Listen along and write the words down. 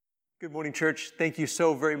Good morning, church. Thank you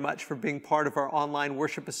so very much for being part of our online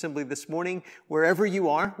worship assembly this morning. Wherever you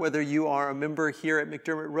are, whether you are a member here at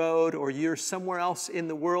McDermott Road or you're somewhere else in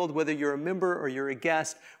the world, whether you're a member or you're a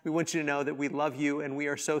guest, we want you to know that we love you and we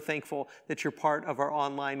are so thankful that you're part of our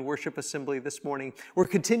online worship assembly this morning. We're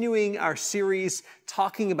continuing our series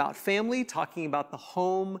talking about family, talking about the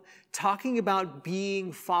home, talking about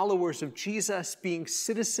being followers of Jesus, being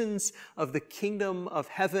citizens of the kingdom of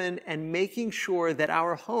heaven, and making sure that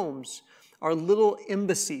our homes are little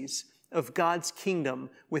embassies of God's kingdom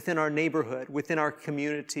within our neighborhood, within our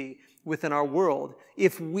community, within our world.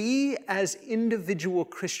 If we as individual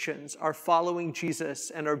Christians are following Jesus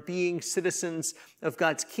and are being citizens of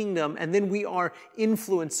God's kingdom, and then we are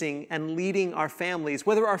influencing and leading our families,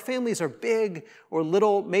 whether our families are big or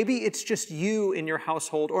little, maybe it's just you in your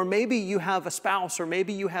household, or maybe you have a spouse, or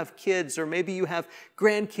maybe you have kids, or maybe you have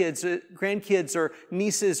grandkids or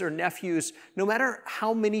nieces or nephews, no matter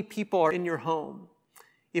how many people are in your home,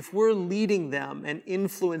 if we're leading them and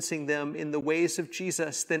influencing them in the ways of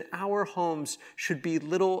Jesus, then our homes should be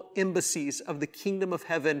little embassies of the kingdom of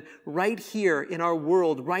heaven right here in our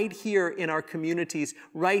world, right here in our communities,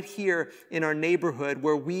 right here in our neighborhood,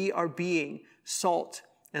 where we are being salt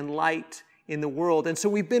and light in the world. And so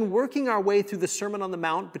we've been working our way through the Sermon on the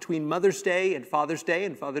Mount between Mother's Day and Father's Day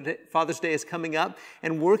is coming up,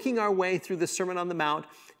 and working our way through the Sermon on the Mount,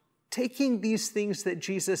 taking these things that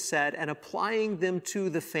Jesus said and applying them to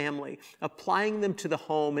the family, applying them to the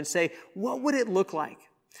home, and say, what would it look like?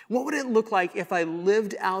 What would it look like if I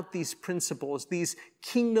lived out these principles, these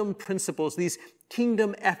kingdom principles, these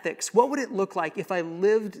kingdom ethics? What would it look like if I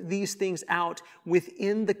lived these things out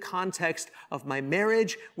within the context of my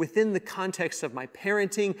marriage, within the context of my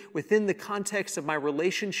parenting, within the context of my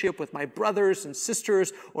relationship with my brothers and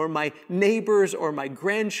sisters, or my neighbors, or my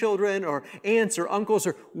grandchildren, or aunts or uncles,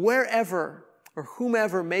 or wherever or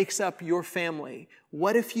whomever makes up your family?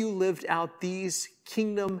 What if you lived out these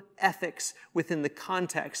kingdom ethics within the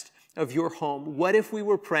context of your home? What if we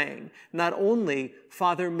were praying, not only,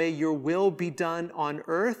 Father, may your will be done on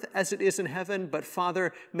earth as it is in heaven, but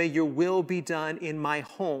Father, may your will be done in my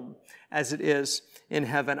home as it is in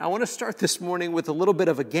heaven. I want to start this morning with a little bit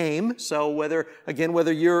of a game. So whether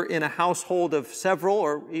you're in a household of several,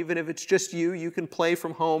 or even if it's just you, you can play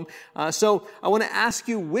from home. So I want to ask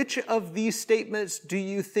you, which of these statements do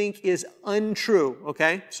you think is untrue?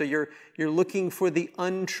 Okay, so you're looking for the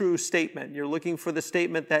untrue statement. You're looking for the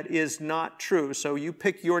statement that is not true. So you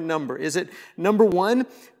pick your number. Is it number 1,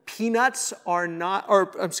 peanuts are not,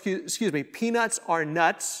 or excuse me, peanuts are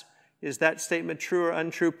nuts? Is that statement true or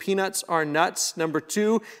untrue? Peanuts are nuts. Number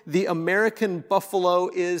 2, the American buffalo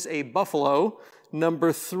is a buffalo.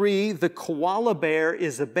 Number 3, the koala bear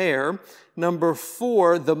is a bear. Number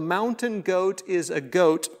 4, the mountain goat is a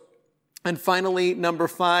goat. And finally, number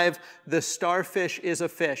 5, the starfish is a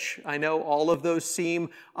fish. I know all of those seem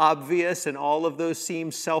obvious and all of those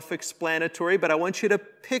seem self-explanatory, but I want you to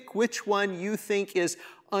pick which one you think is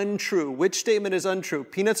untrue. Which statement is untrue?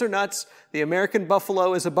 Peanuts are nuts, the American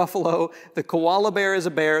buffalo is a buffalo, the koala bear is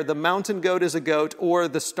a bear, the mountain goat is a goat, or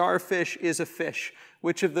the starfish is a fish.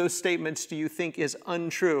 Which of those statements do you think is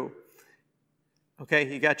untrue?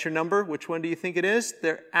 Okay, you got your number. Which one do you think it is?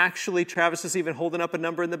 Travis is even holding up a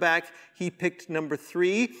number in the back. He picked number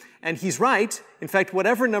 3, and he's right. In fact,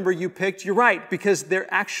 whatever number you picked, you're right, because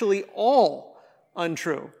they're actually all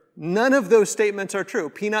untrue. None of those statements are true.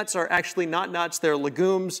 Peanuts are actually not nuts. They're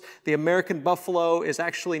legumes. The American buffalo is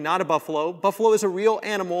actually not a buffalo. Buffalo is a real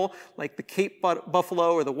animal, like the Cape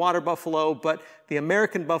buffalo or the water buffalo, but the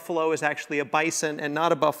American buffalo is actually a bison and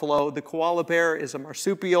not a buffalo. The koala bear is a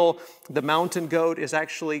marsupial. The mountain goat is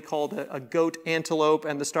actually called a goat antelope,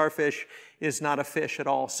 and the starfish is not a fish at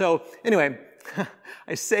all. So anyway,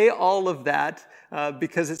 I say all of that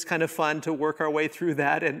because it's kind of fun to work our way through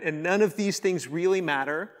that, and none of these things really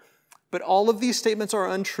matter. But all of these statements are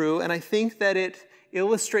untrue, and I think that it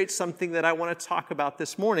illustrates something that I want to talk about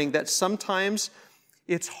this morning, that sometimes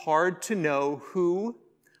it's hard to know who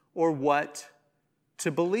or what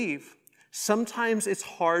to believe. Sometimes it's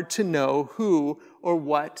hard to know who or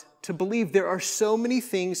what to believe. There are so many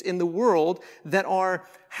things in the world that are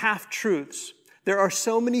half-truths. There are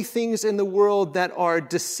so many things in the world that are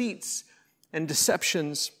deceits and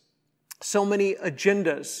deceptions, so many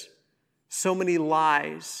agendas, so many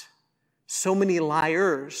lies, so many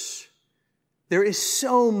liars. There is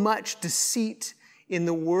so much deceit in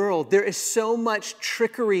the world. There is so much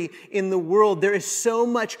trickery in the world. There is so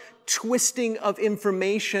much twisting of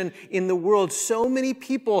information in the world. So many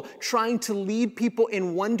people trying to lead people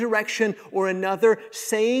in one direction or another,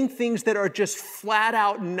 saying things that are just flat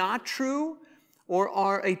out not true, or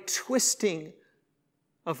are a twisting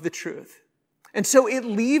of the truth. And so it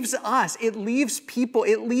leaves us, it leaves people,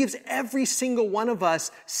 it leaves every single one of us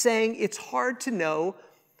saying it's hard to know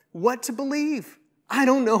what to believe. I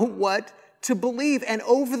don't know what to believe. And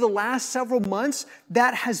over the last several months,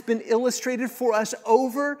 that has been illustrated for us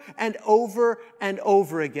over and over and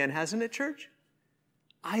over again, hasn't it, church?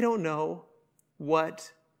 I don't know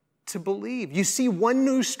what to believe. You see one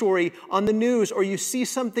news story on the news, or you see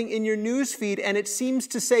something in your news feed and it seems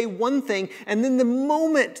to say one thing, and then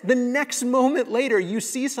the next moment later, you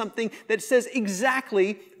see something that says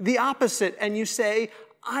exactly the opposite, and you say,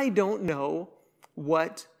 I don't know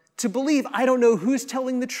what to believe. I don't know who's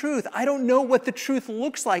telling the truth. I don't know what the truth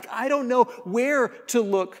looks like. I don't know where to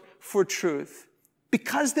look for truth.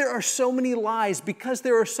 Because there are so many lies, because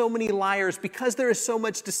there are so many liars, because there is so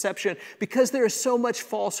much deception, because there is so much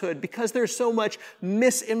falsehood, because there's so much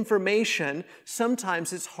misinformation,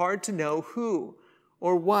 sometimes it's hard to know who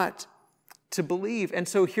or what to believe. And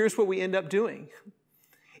so here's what we end up doing.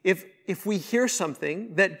 If we hear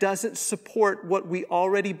something that doesn't support what we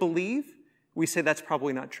already believe, we say that's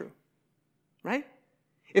probably not true, right?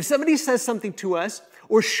 If somebody says something to us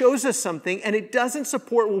or shows us something and it doesn't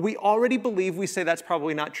support what we already believe, we say that's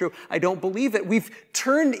probably not true. I don't believe it. We've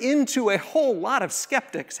turned into a whole lot of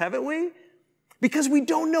skeptics, haven't we? Because we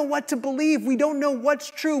don't know what to believe. We don't know what's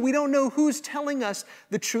true. We don't know who's telling us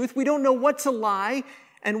the truth. We don't know what's a lie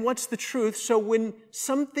and what's the truth. So when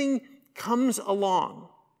something comes along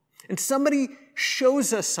and somebody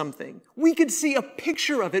shows us something, we could see a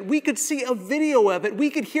picture of it, we could see a video of it, we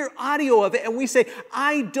could hear audio of it, and we say,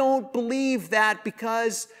 I don't believe that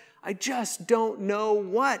because I just don't know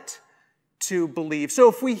what to believe. So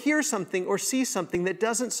if we hear something or see something that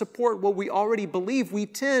doesn't support what we already believe, we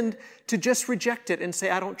tend to just reject it and say,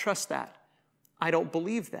 I don't trust that. I don't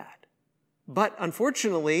believe that. But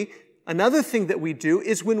unfortunately, another thing that we do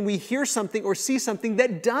is when we hear something or see something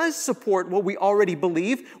that does support what we already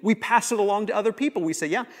believe, we pass it along to other people. We say,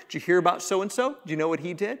 yeah, did you hear about so-and-so? Do you know what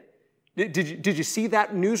he did? Did you see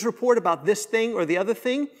that news report about this thing or the other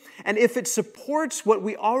thing? And if it supports what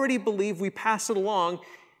we already believe, we pass it along,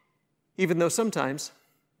 even though sometimes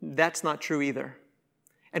that's not true either.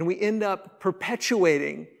 And we end up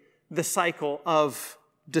perpetuating the cycle of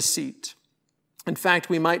deceit. In fact,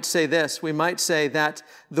 we might say this. We might say that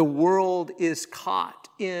the world is caught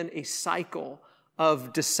in a cycle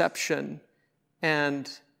of deception and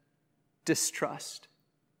distrust.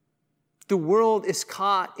 The world is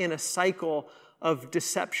caught in a cycle of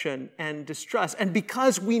deception and distrust. And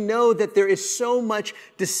because we know that there is so much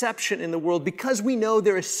deception in the world, because we know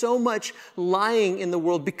there is so much lying in the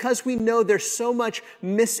world, because we know there's so much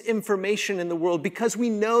misinformation in the world, because we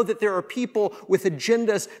know that there are people with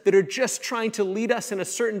agendas that are just trying to lead us in a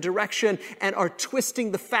certain direction and are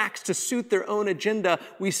twisting the facts to suit their own agenda,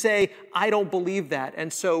 we say, I don't believe that.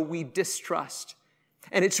 And so we distrust.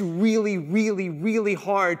 And it's really, really, really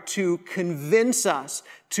hard to convince us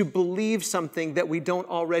to believe something that we don't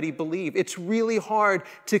already believe. It's really hard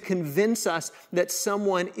to convince us that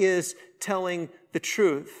someone is telling the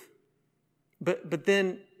truth. But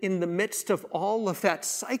then in the midst of all of that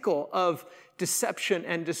cycle of deception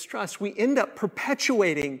and distrust, we end up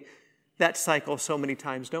perpetuating that cycle so many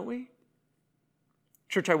times, don't we?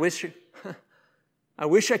 Church, I wish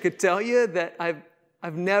I could tell you that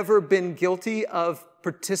I've never been guilty of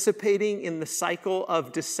participating in the cycle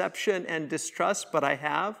of deception and distrust, but I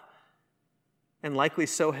have, and likely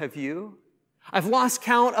so have you. I've lost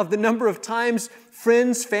count of the number of times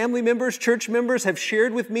friends, family members, church members have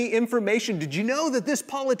shared with me information. Did you know that this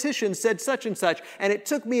politician said such and such? And it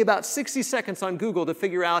took me about 60 seconds on Google to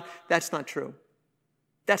figure out that's not true.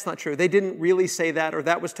 That's not true. They didn't really say that, or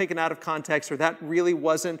that was taken out of context, or that really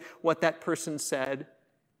wasn't what that person said.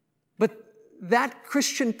 But that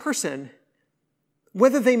Christian person,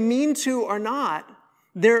 whether they mean to or not,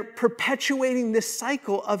 they're perpetuating this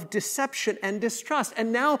cycle of deception and distrust.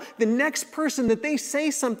 And now the next person that they say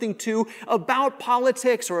something to about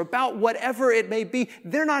politics or about whatever it may be,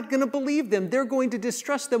 they're not going to believe them. They're going to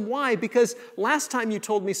distrust them. Why? Because last time you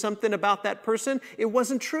told me something about that person, it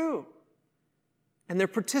wasn't true. And they're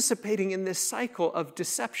participating in this cycle of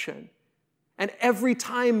deception. And every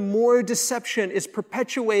time more deception is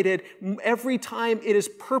perpetuated, every time it is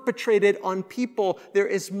perpetrated on people, there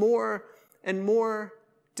is more and more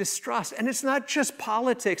distrust. And it's not just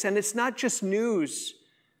politics, and it's not just news.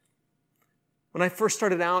 When I first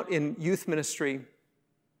started out in youth ministry,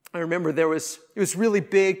 I remember it was really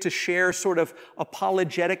big to share sort of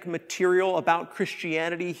apologetic material about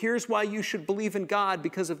Christianity. Here's why you should believe in God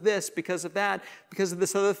because of this, because of that, because of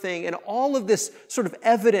this other thing. And all of this sort of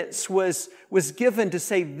evidence was given to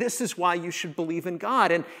say, this is why you should believe in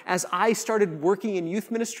God. And as I started working in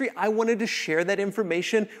youth ministry, I wanted to share that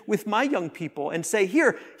information with my young people and say,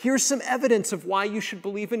 here's some evidence of why you should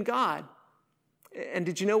believe in God. And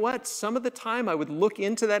did you know what? Some of the time I would look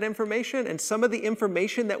into that information, and some of the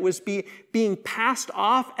information that was being passed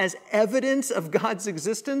off as evidence of God's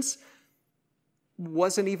existence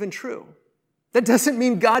wasn't even true. That doesn't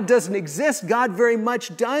mean God doesn't exist. God very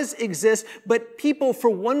much does exist, but people, for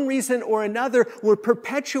one reason or another, were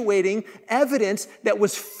perpetuating evidence that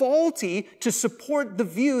was faulty to support the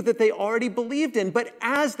view that they already believed in. But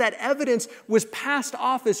as that evidence was passed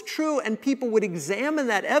off as true, and people would examine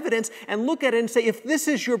that evidence and look at it and say, if this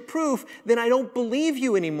is your proof, then I don't believe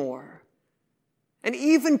you anymore. And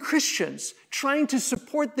even Christians trying to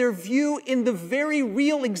support their view in the very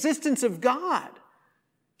real existence of God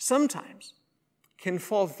sometimes can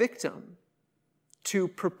fall victim to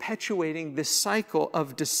perpetuating this cycle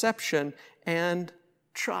of deception and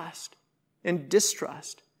trust and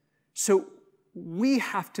distrust. So we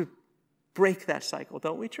have to break that cycle,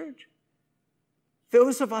 don't we, church?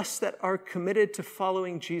 Those of us that are committed to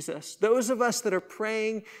following Jesus, those of us that are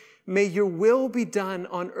praying, may your will be done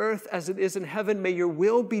on earth as it is in heaven, may your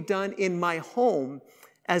will be done in my home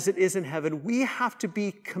as it is in heaven. We have to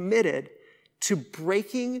be committed to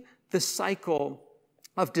breaking the cycle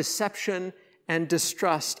of deception and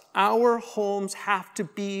distrust. Our homes have to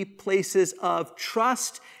be places of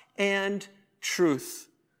trust and truth,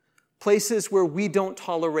 places where we don't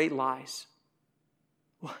tolerate lies.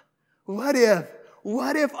 What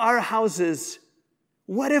if our houses,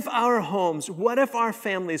 what if our homes, what if our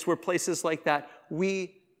families were places like that?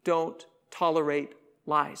 We don't tolerate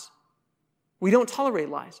lies. We don't tolerate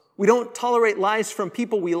lies. We don't tolerate lies from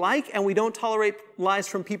people we like, and we don't tolerate lies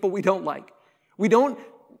from people we don't like. We don't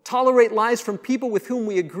tolerate lies from people with whom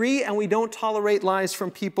we agree, and we don't tolerate lies from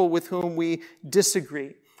people with whom we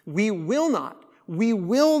disagree. We will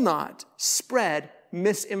not spread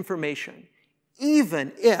misinformation,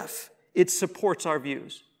 even if it supports our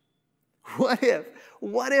views. What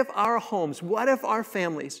if our homes, what if our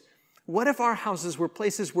families, what if our houses were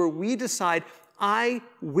places where we decide, I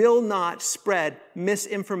will not spread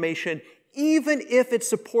misinformation, even if it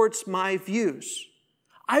supports my views?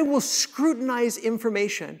 I will scrutinize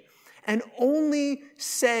information and only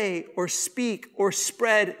say or speak or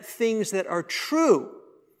spread things that are true,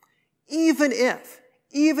 even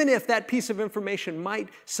if that piece of information might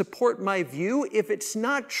support my view. If it's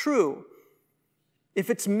not true, if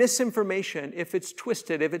it's misinformation, if it's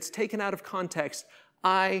twisted, if it's taken out of context,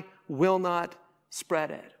 I will not spread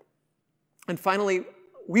it. And finally,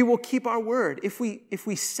 we will keep our word. If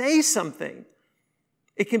we say something,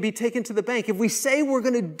 it can be taken to the bank. If we say we're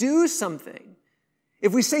going to do something,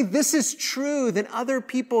 if we say this is true, then other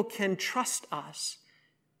people can trust us.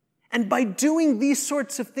 And by doing these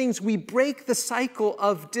sorts of things, we break the cycle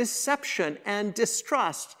of deception and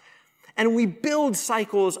distrust, and we build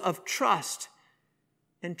cycles of trust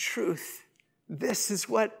and truth. This is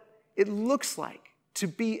what it looks like to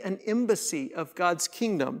be an embassy of God's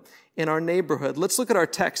kingdom in our neighborhood. Let's look at our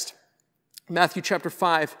text. Matthew chapter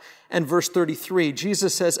 5 and verse 33.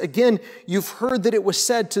 Jesus says, again, you've heard that it was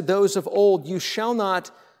said to those of old, you shall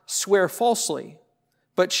not swear falsely,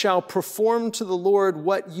 but shall perform to the Lord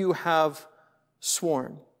what you have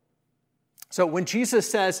sworn. So when Jesus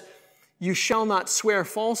says, you shall not swear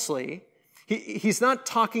falsely, he's not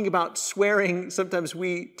talking about swearing. Sometimes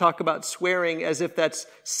we talk about swearing as if that's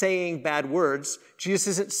saying bad words.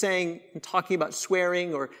 Jesus isn't talking about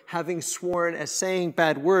swearing or having sworn as saying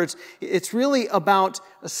bad words. It's really about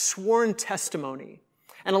a sworn testimony.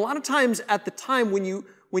 And a lot of times at the time when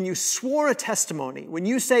you swore a testimony, when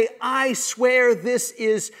you say, I swear this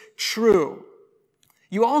is true,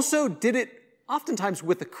 you also did it oftentimes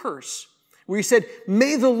with a curse, where you said,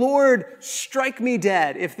 may the Lord strike me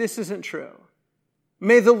dead if this isn't true.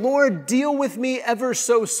 May the Lord deal with me ever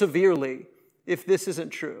so severely if this isn't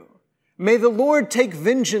true. May the Lord take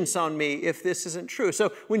vengeance on me if this isn't true.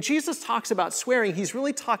 So when Jesus talks about swearing, he's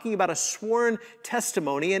really talking about a sworn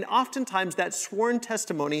testimony, and oftentimes that sworn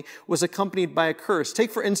testimony was accompanied by a curse. Take,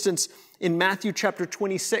 for instance, in Matthew chapter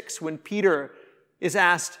 26, when Peter is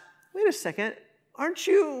asked, wait a second, aren't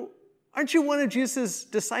you one of Jesus'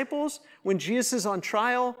 disciples? When Jesus is on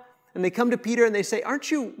trial And they come to Peter and they say,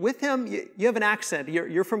 aren't you with him? You have an accent.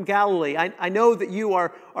 You're from Galilee. I know that you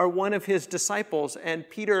are one of his disciples. And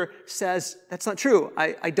Peter says, that's not true.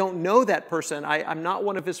 I don't know that person. I'm not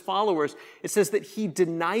one of his followers. It says that he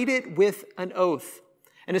denied it with an oath.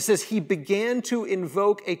 And it says he began to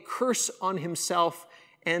invoke a curse on himself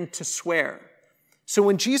and to swear. So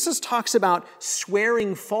when Jesus talks about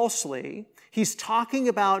swearing falsely, he's talking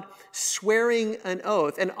about swearing an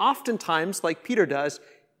oath. And oftentimes, like Peter does,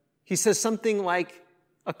 he says something like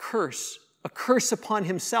a curse upon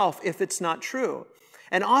himself if it's not true.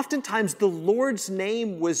 And oftentimes the Lord's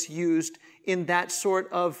name was used in that sort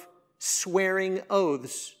of swearing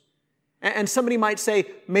oaths. And somebody might say,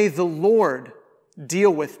 may the Lord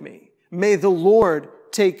deal with me. May the Lord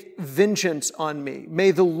take vengeance on me.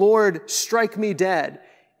 May the Lord strike me dead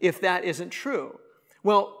if that isn't true.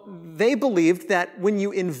 Well, they believed that when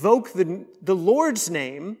you invoke the Lord's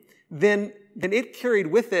name, then it carried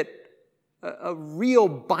with it a real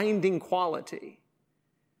binding quality.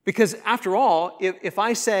 Because after all, if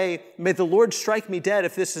I say, may the Lord strike me dead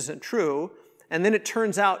if this isn't true, and then it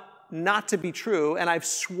turns out not to be true, and I've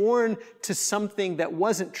sworn to something that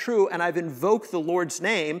wasn't true, and I've invoked the Lord's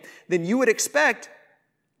name, then you would expect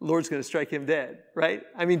the Lord's going to strike him dead, right?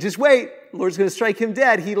 I mean, just wait. The Lord's going to strike him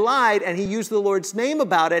dead. He lied, and he used the Lord's name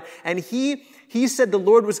about it, and he said the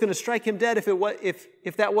Lord was going to strike him dead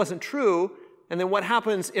if that wasn't true. And then what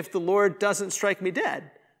happens if the Lord doesn't strike me dead?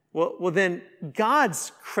 Well, then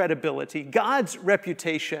God's credibility, God's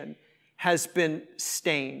reputation has been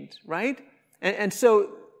stained, right? And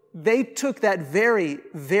so they took that very,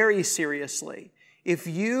 very seriously. If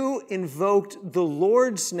you invoked the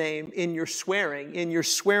Lord's name in your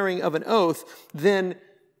swearing of an oath, then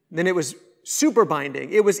it was super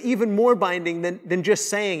binding. It was even more binding than just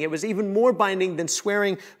saying. It was even more binding than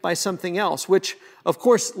swearing by something else, which of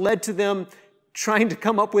course led to them trying to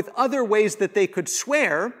come up with other ways that they could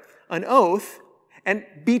swear an oath and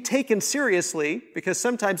be taken seriously, because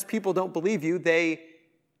sometimes people don't believe you. They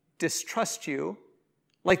distrust you,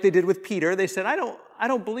 like they did with Peter. They said, I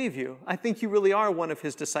don't believe you. I think you really are one of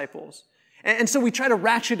his disciples. And so we try to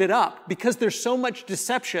ratchet it up because there's so much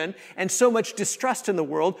deception and so much distrust in the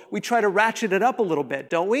world. We try to ratchet it up a little bit,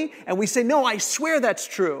 don't we? And we say, no, I swear that's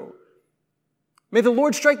true. May the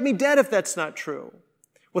Lord strike me dead if that's not true.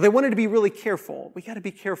 Well, they wanted to be really careful. We got to be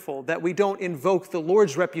careful that we don't invoke the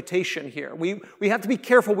Lord's reputation here. We have to be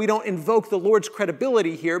careful we don't invoke the Lord's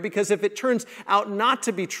credibility here, because if it turns out not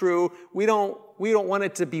to be true, we don't want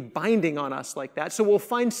it to be binding on us like that. So we'll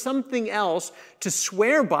find something else to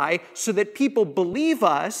swear by so that people believe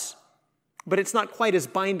us, but it's not quite as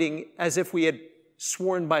binding as if we had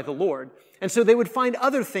sworn by the Lord. And so they would find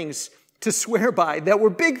other things to swear by that were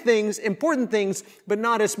big things, important things, but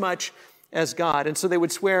not as much as God. And so they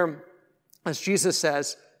would swear, as Jesus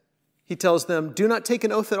says, he tells them, do not take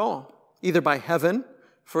an oath at all, either by heaven,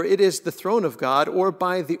 for it is the throne of God, or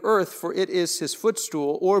by the earth, for it is his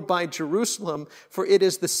footstool, or by Jerusalem, for it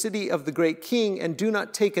is the city of the great king, and do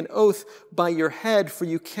not take an oath by your head, for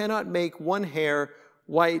you cannot make one hair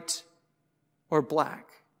white or black.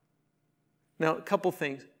 Now, a couple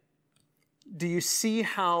things. Do you see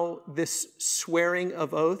how this swearing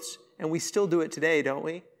of oaths, and we still do it today, don't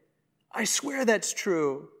we? I swear that's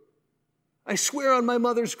true. I swear on my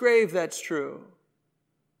mother's grave that's true.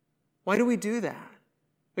 Why do we do that?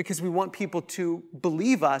 Because we want people to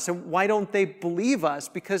believe us. And why don't they believe us?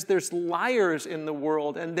 Because there's liars in the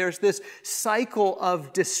world, and there's this cycle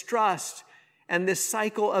of distrust and this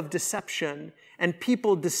cycle of deception, and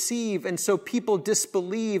people deceive, and so people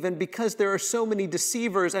disbelieve. And because there are so many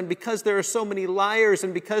deceivers, and because there are so many liars,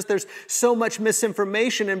 and because there's so much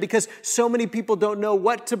misinformation, and because so many people don't know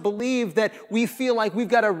what to believe, that we feel like we've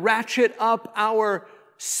got to ratchet up our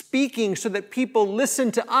speaking so that people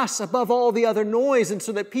listen to us above all the other noise, and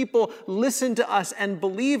so that people listen to us and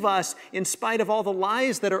believe us in spite of all the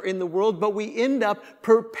lies that are in the world. But we end up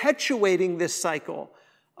perpetuating this cycle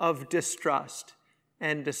of distrust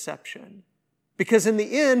and deception. Because in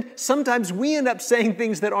the end, sometimes we end up saying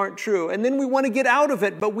things that aren't true, and then we want to get out of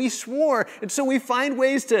it, but we swore. And so we find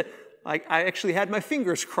ways to, I actually had my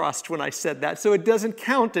fingers crossed when I said that, so it doesn't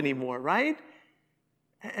count anymore, right?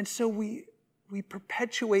 And so we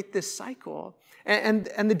perpetuate this cycle. And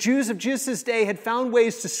the Jews of Jesus' day had found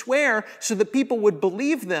ways to swear so that people would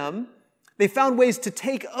believe them. They found ways to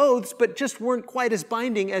take oaths, but just weren't quite as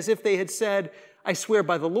binding as if they had said, I swear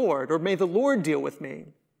by the Lord, or may the Lord deal with me.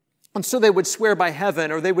 And so they would swear by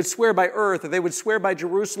heaven, or they would swear by earth, or they would swear by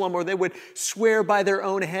Jerusalem, or they would swear by their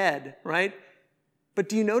own head, right? But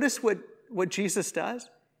do you notice what Jesus does?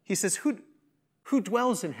 He says, who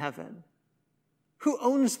dwells in heaven? Who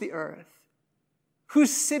owns the earth?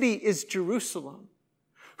 Whose city is Jerusalem?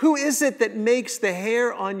 Who is it that makes the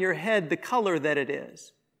hair on your head the color that it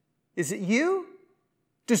is? Is it you?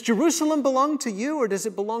 Does Jerusalem belong to you, or does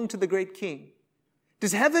it belong to the great king?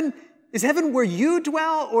 Is heaven where you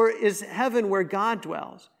dwell, or is heaven where God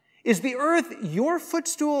dwells? Is the earth your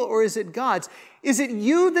footstool, or is it God's? Is it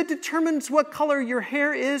you that determines what color your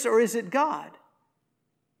hair is, or is it God?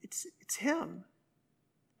 It's him.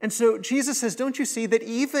 And so Jesus says, don't you see that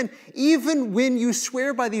even when you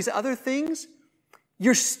swear by these other things,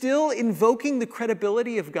 you're still invoking the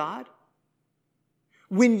credibility of God?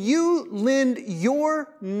 When you lend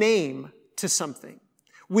your name to something,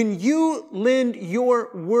 when you lend your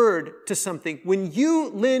word to something, when you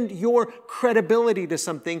lend your credibility to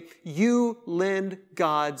something, you lend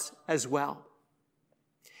God's as well.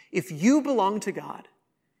 If you belong to God,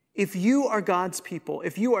 if you are God's people,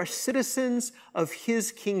 if you are citizens of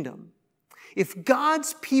His kingdom, if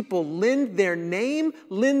God's people lend their name,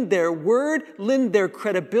 lend their word, lend their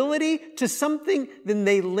credibility to something, then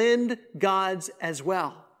they lend God's as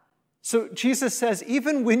well. So Jesus says,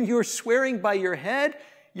 even when you're swearing by your head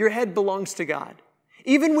belongs to God.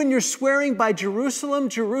 Even when you're swearing by Jerusalem,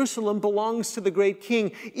 Jerusalem belongs to the great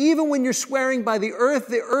king. Even when you're swearing by the earth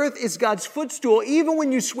is God's footstool. Even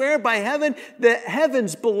when you swear by heaven, the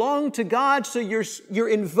heavens belong to God. So you're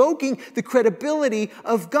invoking the credibility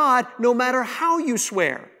of God no matter how you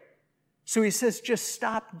swear. So he says, just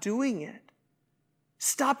stop doing it.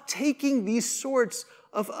 Stop taking these sorts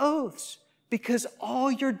of oaths, because all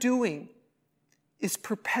you're doing is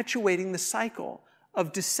perpetuating the cycle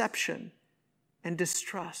of deception and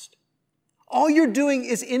distrust. All you're doing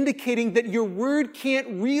is indicating that your word can't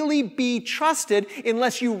really be trusted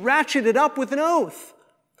unless you ratchet it up with an oath.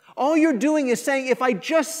 All you're doing is saying, if I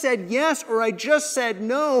just said yes or I just said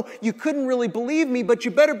no, you couldn't really believe me, but you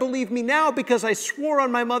better believe me now because I swore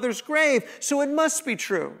on my mother's grave, so it must be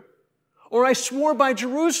true. Or I swore by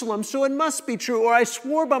Jerusalem, so it must be true. Or I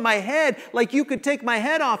swore by my head, like you could take my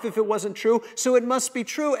head off if it wasn't true, so it must be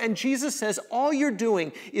true. And Jesus says all you're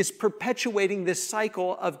doing is perpetuating this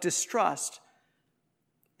cycle of distrust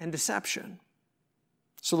and deception.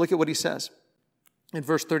 So look at what he says in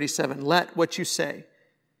verse 37. Let what you say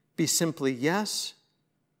be simply yes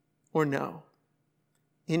or no.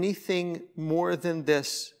 Anything more than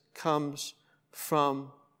this comes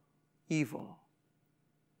from evil.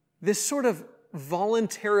 This sort of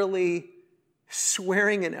voluntarily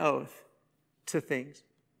swearing an oath to things,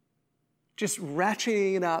 just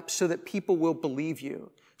ratcheting it up so that people will believe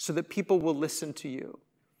you, so that people will listen to you,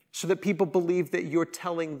 so that people believe that you're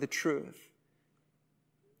telling the truth.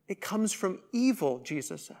 It comes from evil,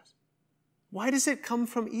 Jesus says. Why does it come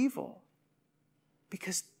from evil?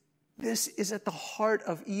 Because this is at the heart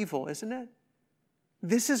of evil, isn't it?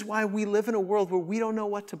 This is why we live in a world where we don't know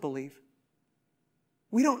what to believe.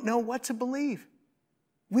 We don't know what to believe.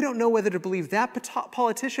 We don't know whether to believe that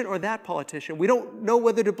politician or that politician. We don't know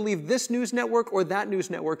whether to believe this news network or that news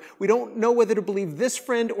network. We don't know whether to believe this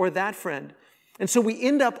friend or that friend. And so we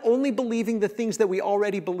end up only believing the things that we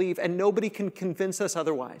already believe, and nobody can convince us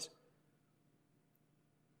otherwise.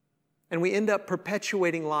 And we end up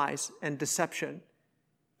perpetuating lies and deception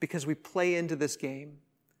because we play into this game.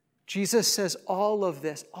 Jesus says all of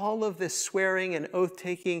this swearing and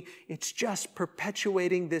oath-taking, it's just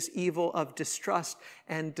perpetuating this evil of distrust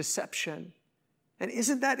and deception. And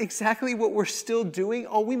isn't that exactly what we're still doing?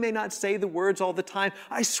 Oh, we may not say the words all the time,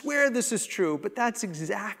 I swear this is true, but that's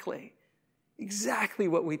exactly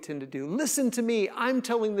what we tend to do. Listen to me, I'm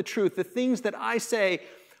telling the truth. The things that I say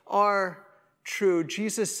are true.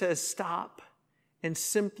 Jesus says stop and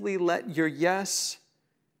simply let your yes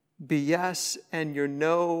be yes and your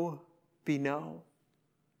no be no.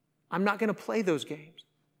 I'm not going to play those games.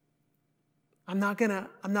 I'm not going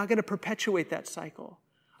to perpetuate that cycle.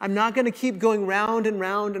 I'm not going to keep going round and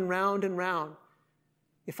round and round and round.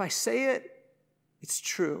 If I say it, it's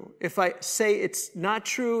true. If I say it's not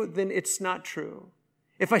true, then it's not true.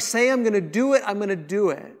 If I say I'm going to do it, I'm going to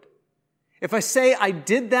do it. If I say I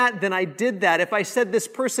did that, then I did that. If I said this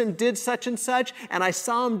person did such and such and I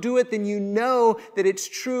saw him do it, then you know that it's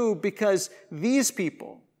true, because these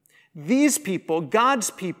people, God's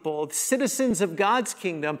people, citizens of God's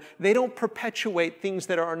kingdom, they don't perpetuate things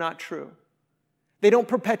that are not true. They don't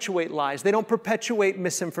perpetuate lies. They don't perpetuate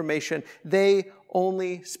misinformation. They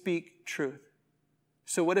only speak truth.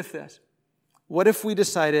 So what if this? What if we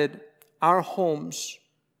decided our homes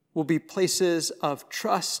will be places of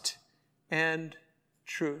trust and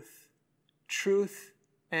truth? Truth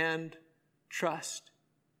and trust.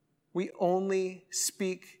 We only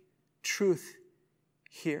speak truth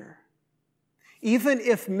here. Even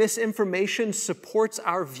if misinformation supports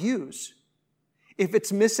our views, If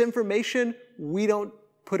it's misinformation, we don't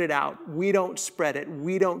put it out. We don't spread it.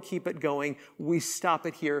 We don't keep it going. We stop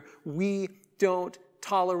it here. We don't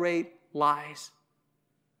tolerate lies.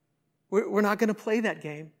 We're not going to play that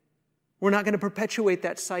game. We're not going to perpetuate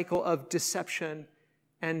that cycle of deception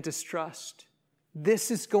and distrust.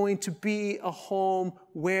 This is going to be a home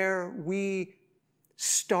where we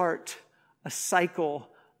start a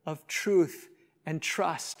cycle of truth and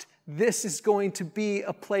trust. This is going to be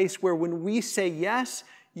a place where when we say yes,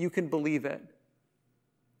 you can believe it.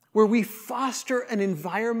 Where we foster an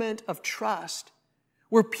environment of trust,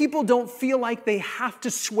 where people don't feel like they have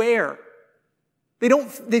to swear. They don't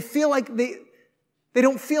feel like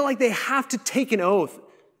they have to take an oath.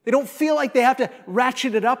 They don't feel like they have to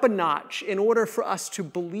ratchet it up a notch in order for us to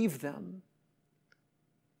believe them.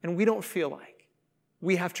 And we don't feel like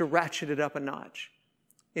we have to ratchet it up a notch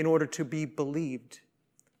in order to be believed,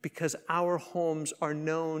 because our homes are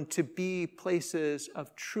known to be places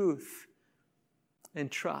of truth and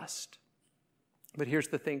trust. But here's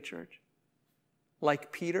the thing, church.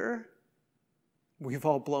 Like Peter, we've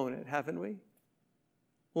all blown it, haven't we?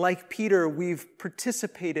 Like Peter, we've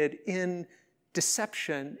participated in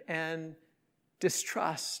deception and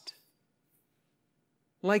distrust.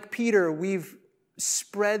 Like Peter, we've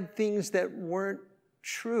spread things that weren't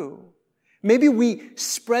true. Maybe we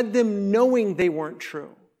spread them knowing they weren't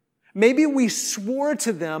true. Maybe we swore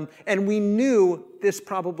to them and we knew this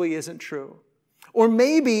probably isn't true. Or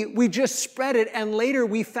maybe we just spread it and later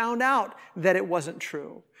we found out that it wasn't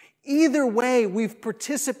true. Either way, we've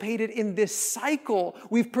participated in this cycle.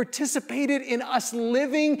 We've participated in us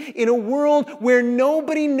living in a world where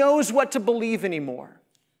nobody knows what to believe anymore.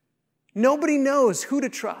 Nobody knows who to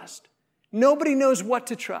trust. Nobody knows what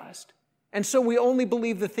to trust. And so we only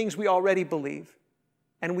believe the things we already believe.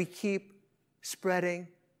 And we keep spreading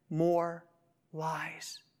more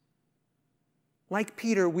lies. Like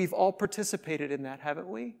Peter, we've all participated in that, haven't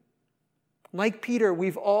we? Like Peter,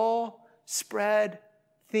 we've all spread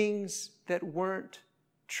things that weren't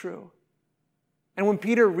true. And when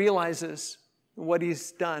Peter realizes what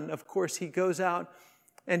he's done, of course, he goes out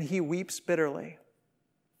and he weeps bitterly.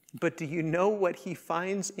 But do you know what he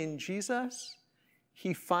finds in Jesus?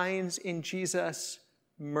 He finds in Jesus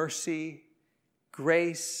mercy,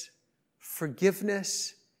 grace,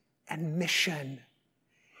 forgiveness, and mission.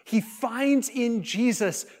 He finds in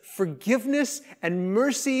Jesus forgiveness and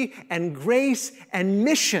mercy and grace and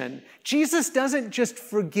mission. Jesus doesn't just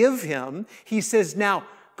forgive him. He says, now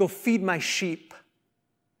go feed my sheep.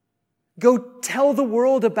 Go tell the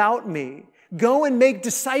world about me. Go and make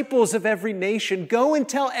disciples of every nation. Go and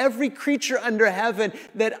tell every creature under heaven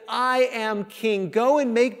that I am king. Go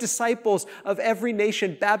and make disciples of every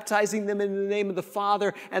nation, baptizing them in the name of the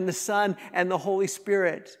Father and the Son and the Holy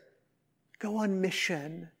Spirit. Go on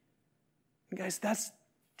mission. And guys,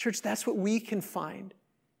 that's what we can find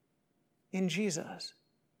in Jesus,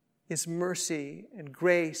 is mercy and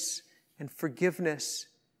grace and forgiveness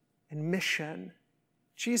and mission.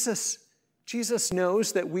 Jesus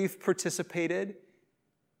knows that we've participated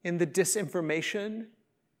in the disinformation.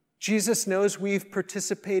 Jesus knows we've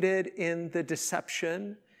participated in the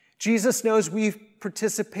deception. Jesus knows we've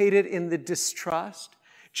participated in the distrust.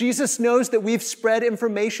 Jesus knows that we've spread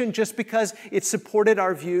information just because it supported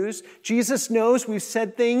our views. Jesus knows we've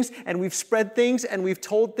said things and we've spread things and we've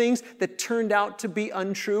told things that turned out to be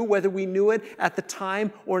untrue, whether we knew it at the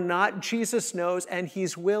time or not. Jesus knows, and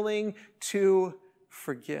he's willing to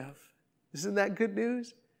forgive. Isn't that good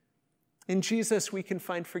news? In Jesus, we can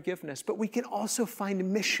find forgiveness, but we can also find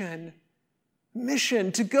mission.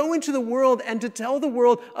 Mission to go into the world and to tell the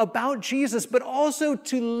world about Jesus, but also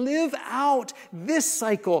to live out this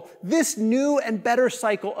cycle, this new and better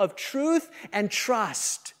cycle of truth and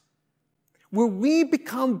trust, where we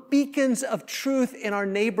become beacons of truth in our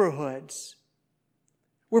neighborhoods,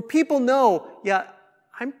 where people know, yeah,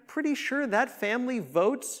 I'm pretty sure that family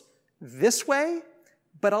votes this way,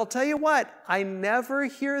 but I'll tell you what, I never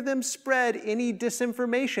hear them spread any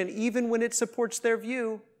disinformation, even when it supports their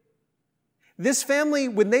view. This family,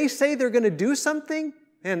 when they say they're going to do something,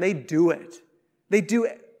 man, they do it. They do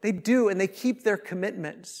it. They do, and they keep their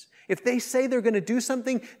commitments. If they say they're going to do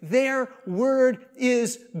something, their word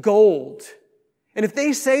is gold. And if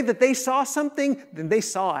they say that they saw something, then they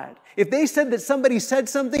saw it. If they said that somebody said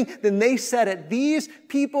something, then they said it. These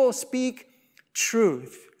people speak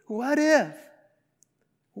truth. What if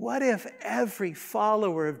every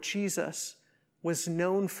follower of Jesus was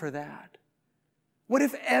known for that? What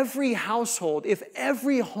if every household, if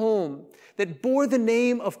every home that bore the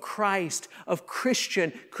name of Christ, of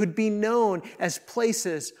Christian, could be known as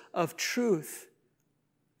places of truth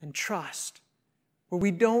and trust, where we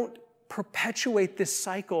don't perpetuate this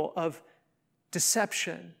cycle of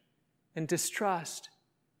deception and distrust,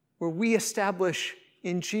 where we establish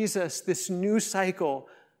in Jesus this new cycle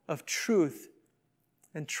of truth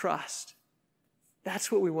and trust.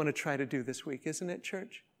 That's what we want to try to do this week, isn't it,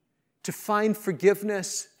 church? To find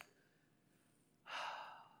forgiveness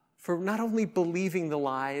for not only believing the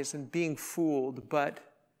lies and being fooled, but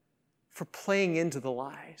for playing into the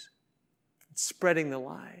lies and spreading the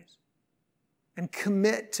lies. And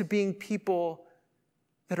commit to being people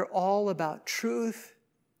that are all about truth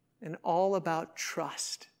and all about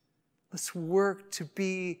trust. Let's work to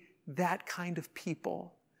be that kind of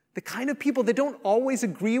people. The kind of people that don't always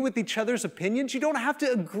agree with each other's opinions. You don't have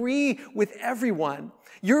to agree with everyone.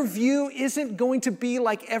 Your view isn't going to be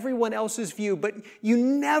like everyone else's view, but you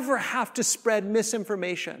never have to spread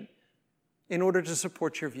misinformation in order to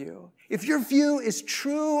support your view. If your view is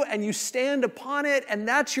true and you stand upon it and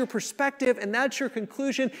that's your perspective and that's your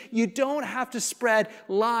conclusion, you don't have to spread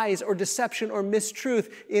lies or deception or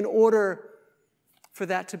mistruth in order for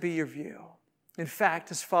that to be your view. In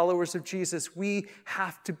fact, as followers of Jesus, we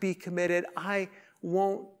have to be committed. I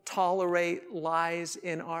won't tolerate lies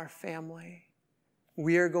in our family.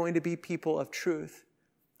 We are going to be people of truth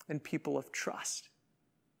and people of trust.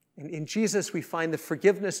 And in Jesus, we find the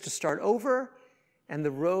forgiveness to start over and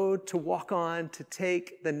the road to walk on to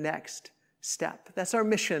take the next step. That's our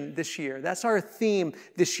mission this year. That's our theme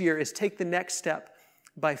this year, is take the next step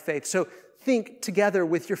by faith. So think together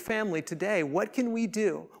with your family today. What can we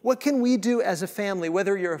do? What can we do as a family?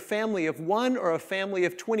 Whether you're a family of 1 or a family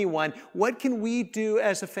of 21, what can we do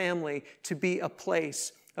as a family to be a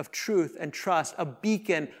place of truth and trust, a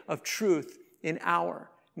beacon of truth in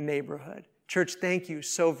our neighborhood? Church, thank you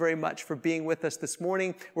so very much for being with us this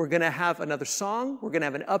morning. We're going to have another song. We're going to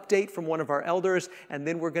have an update from one of our elders, and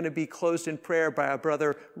then we're going to be closed in prayer by our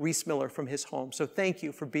brother Reese Miller from his home. So thank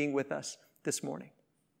you for being with us this morning.